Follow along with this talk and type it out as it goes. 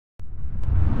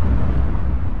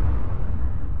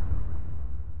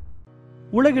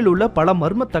உலகில் உள்ள பல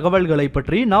மர்ம தகவல்களை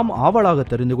பற்றி நாம் ஆவலாக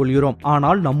தெரிந்து கொள்கிறோம்.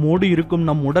 ஆனால் நம்மோடு இருக்கும்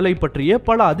நம் உடலை பற்றிய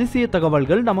பல அதிசய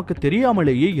தகவல்கள் நமக்கு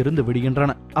தெரியாமலேயே இருந்து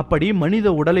விடுகின்றன. அப்படி மனித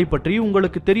உடலை பற்றி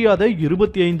உங்களுக்கு தெரியாத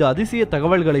 25 அதிசய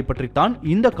தகவல்களை பற்றித்தான்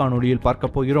இந்த காணொளியில்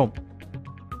பார்க்க போகிறோம்.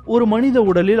 ஒரு மனித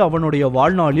உடலில் அவனுடைய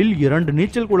வாழ்நாளில் 2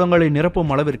 நீச்சல் குளங்களை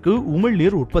நிரப்பும் அளவிற்கு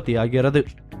உமிழ்நீர் உற்பத்தியாகிறது.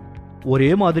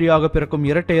 ஒரே மாதிரியாக பிறக்கும்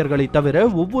இரட்டையர்களை தவிர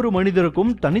ஒவ்வொரு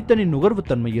மனிதருக்கும் தனித்தனி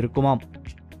நுகர்வுத்தன்மை இருக்குமாம்.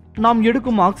 நாம்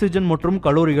எடுக்கும் ஆக்சிஜன் மற்றும்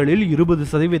கலோரிகளில்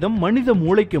 20% மனித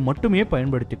மூளைக்கு மட்டுமே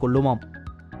பயன்படுத்திக் கொள்ளுமாம்.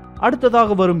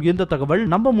 அடுத்ததாக வரும் இந்த தகவல்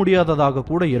நம்ப முடியாததாக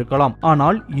கூட இருக்கலாம்,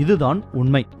 ஆனால் இதுதான்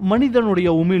உண்மை. மனிதனுடைய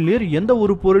உமிழ்நீர் எந்த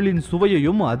ஒரு பொருளின்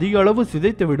சுவையையும் அதிக அளவு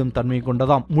சிதைத்துவிடும் தன்மை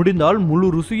கொண்டதாம். முடிந்தால் முழு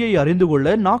ருசியை அறிந்து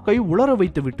கொள்ள நாக்கை உலர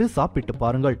வைத்துவிட்டு சாப்பிட்டு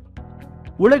பாருங்கள்.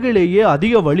 உலகிலேயே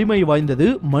அதிக வலிமை வாய்ந்தது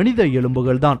மனித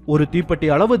எலும்புகள் தான். ஒரு தீப்பெட்டி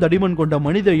அளவு தடிமன் கொண்ட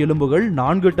மனித எலும்புகள்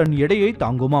 4 டன் எடையை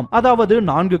தாங்குமாம். அதாவது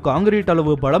 4 காங்கிரீட்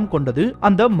அளவு பலம் கொண்டது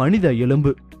அந்த மனித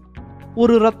எலும்பு.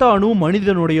 ஒரு இரத்த அணு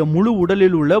மனிதனுடைய முழு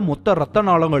உடலில் உள்ள மொத்த இரத்த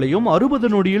நாளங்களையும்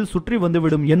 60 நொடியில் சுற்றி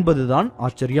வந்துவிடும் என்பதுதான்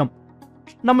ஆச்சரியம்.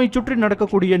 நம்மை சுற்றி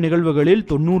நடக்கக்கூடிய நிகழ்வுகளில்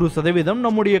 90%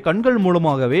 நம்முடைய கண்கள்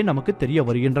மூலமாகவே நமக்கு தெரிய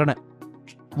வருகின்றன.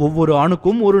 ஒவ்வொரு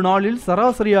ஆணுக்கும் ஒரு நாளில்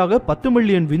சராசரியாக 10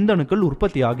 மில்லியன் விந்தணுக்கள்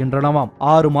உற்பத்தி ஆகின்றனவாம்.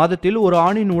 6 மாதத்தில் ஒரு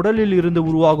ஆணின் உடலில் இருந்து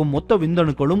உருவாகும் மொத்த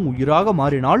விந்தணுக்களும் உயிராக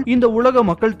மாறினால் இந்த உலக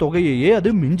மக்கள் தொகையையே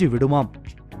அது மிஞ்சி விடுமாம்.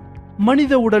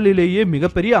 மனித உடலிலேயே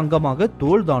மிகப்பெரிய அங்கமாக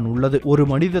தோல் தான் உள்ளது. ஒரு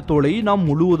மனித தோலை நாம்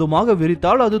முழுவதுமாக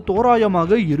விரித்தால் அது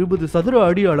தோராயமாக 20 சதுர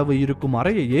அடி அளவு இருக்கும்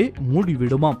அறையையே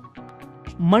மூடிவிடுமாம்.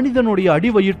 மனிதனுடைய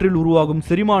அடிவயிற்றில் உருவாகும்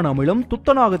செரிமான அமிலம்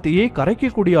துத்தநாகத்தையே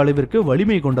கரைக்கக்கூடிய அளவிற்கு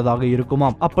வலிமை கொண்டதாக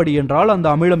இருக்குமாம். அப்படி என்றால் அந்த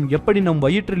அமிலம் எப்படி நம்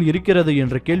வயிற்றில் இருக்கிறது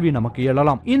என்ற கேள்வி நமக்கு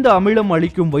எழலாம். இந்த அமிலம்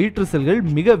அளிக்கும் வயிற்று செல்கள்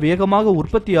மிக வேகமாக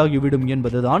உற்பத்தியாகிவிடும்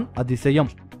என்பதுதான்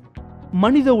அதிசயம்.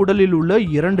 மனித உடலில் உள்ள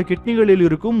 2 கிட்னிகளில்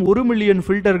இருக்கும் 1 மில்லியன்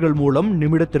பில்டர்கள் மூலம்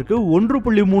நிமிடத்திற்கு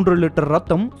 1.3 லிட்டர்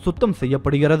ரத்தம் சுத்தம்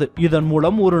செய்யப்படுகிறது. இதன்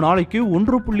மூலம் ஒரு நாளைக்கு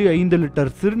 1.5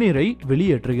 லிட்டர் சிறுநீரை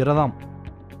வெளியேற்றுகிறதாம்.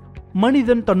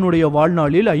 மனிதன் தன்னுடைய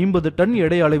வாழ்நாளில் 50 டன்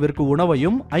எடை அளவிற்கு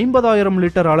உணவையும் 50,000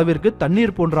 லிட்டர் அளவிற்கு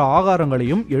தண்ணீர் போன்ற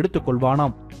ஆகாரங்களையும்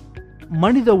எடுத்துக்கொள்வானாம்.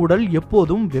 மனித உடல்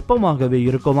எப்போதும் வெப்பமாகவே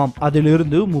இருக்குமாம்.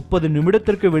 அதிலிருந்து 30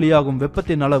 நிமிடத்திற்கு வெளியாகும்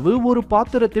வெப்பத்தின் அளவு ஒரு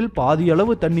பாத்திரத்தில் பாதி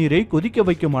அளவு தண்ணீரை கொதிக்க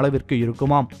வைக்கும் அளவிற்கு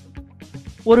இருக்குமாம்.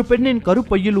 ஒரு பெண்ணின்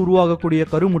கருப்பையில் உருவாகக்கூடிய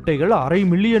கருமுட்டைகள் 1/2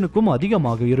 மில்லியனுக்கும்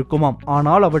அதிகமாக இருக்குமாம்.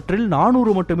 ஆனால் அவற்றில்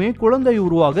 400 மட்டுமே குழந்தை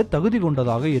உருவாக தகுதி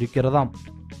கொண்டதாக இருக்கிறதாம்.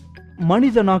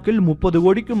 மனித நாக்கில் 30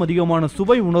 கோடிக்கும் அதிகமான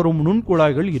சுவை உணரும்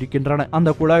நுண்குழாய்கள் இருக்கின்றன. அந்த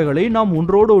குழாய்களை நாம்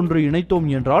ஒன்றோடு ஒன்று இணைத்தோம்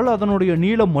என்றால் அதனுடைய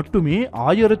நீளம் மட்டுமே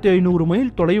 1500 மைல்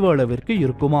தொலைவு அளவிற்கு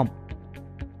இருக்குமாம்.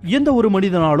 எந்த ஒரு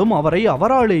மனிதனாலும் அவரை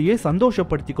அவராலேயே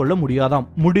சந்தோஷப்படுத்திக் கொள்ள முடியாதாம்.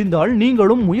 முடிந்தால்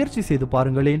நீங்களும் முயற்சி செய்து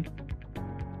பாருங்களேன்.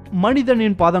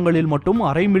 மனிதனின் பாதங்களில் மட்டும்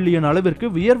 1/2 மில்லியன் அளவிற்கு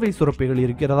வியர்வை சுரப்பிகள்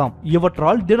இருக்கிறதாம்.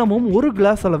 இவற்றால் தினமும் 1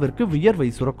 கிளாஸ் அளவிற்கு வியர்வை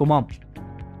சுரக்குமாம்.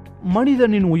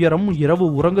 மனிதனின் உயரம் இரவு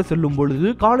உறங்க செல்லும் பொழுது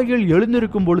காலையில்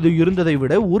எழுந்திருக்கும் பொழுது இருந்ததை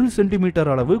விட 1 சென்டிமீட்டர்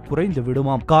அளவு குறைந்து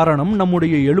விடுமாம். காரணம்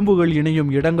நம்முடைய எலும்புகள் இணையும்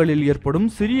இடங்களில் ஏற்படும்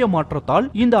சிறிய மாற்றத்தால்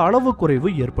இந்த அளவு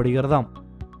குறைவு ஏற்படுகிறதாம்.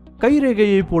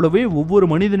 கைரேகையைப் போலவே ஒவ்வொரு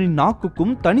மனிதனின்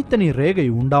நாக்குக்கும் தனித்தனி ரேகை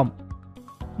உண்டாம்.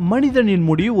 மனிதனின்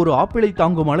முடி ஒரு ஆப்பிளை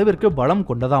தாங்கும் அளவிற்கு பலம்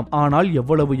கொண்டதாம். ஆனால்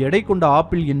எவ்வளவு எடை கொண்ட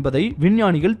ஆப்பிள் என்பதை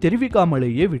விஞ்ஞானிகள்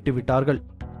தெரிவிக்காமலேயே விட்டுவிட்டார்கள்.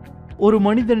 ஒரு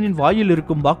மனிதனின் வாயில்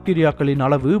இருக்கும் பாக்டீரியாக்களின்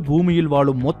அளவு பூமியில்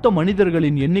வாழும் மொத்த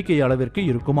மனிதர்களின் எண்ணிக்கை அளவிற்கு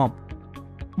இருக்குமாம்.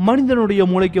 மனிதனுடைய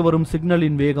மூளைக்கு வரும்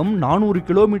சிக்னலின் வேகம் 400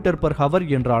 km/h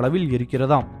என்ற அளவில்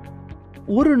இருக்கிறதாம்.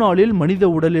 ஒரு நாளில் மனித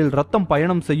உடலில் ரத்தம்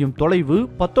பயணம் செய்யும் தொலைவு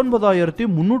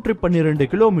 19,312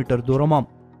 கிலோமீட்டர் தூரமாம்.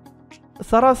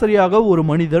 சராசரியாக ஒரு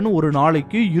மனிதன் ஒரு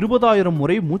நாளைக்கு 20,000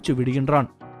 முறை மூச்சு விடுகின்றான்.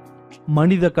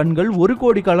 மனித கண்கள் 1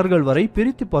 கோடி கலர்கள் வரை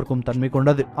பிரித்து பார்க்கும் தன்மை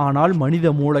கொண்டது. ஆனால்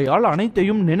மனித மூளையால்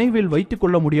அனைத்தையும் நினைவில் வைத்துக்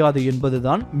கொள்ள முடியாது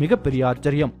என்பதுதான் மிகப்பெரிய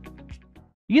ஆச்சரியம்.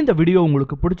 இந்த வீடியோ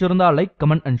உங்களுக்கு பிடிச்சிருந்தா லைக்,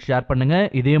 கமெண்ட் அண்ட் ஷேர் பண்ணுங்க.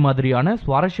 இதே மாதிரியான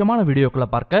சுவாரஸ்யமான வீடியோக்களை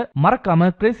பார்க்க மறக்காம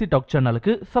கிரேசி டாக்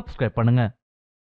சேனலுக்கு சப்ஸ்கிரைப் பண்ணுங்க.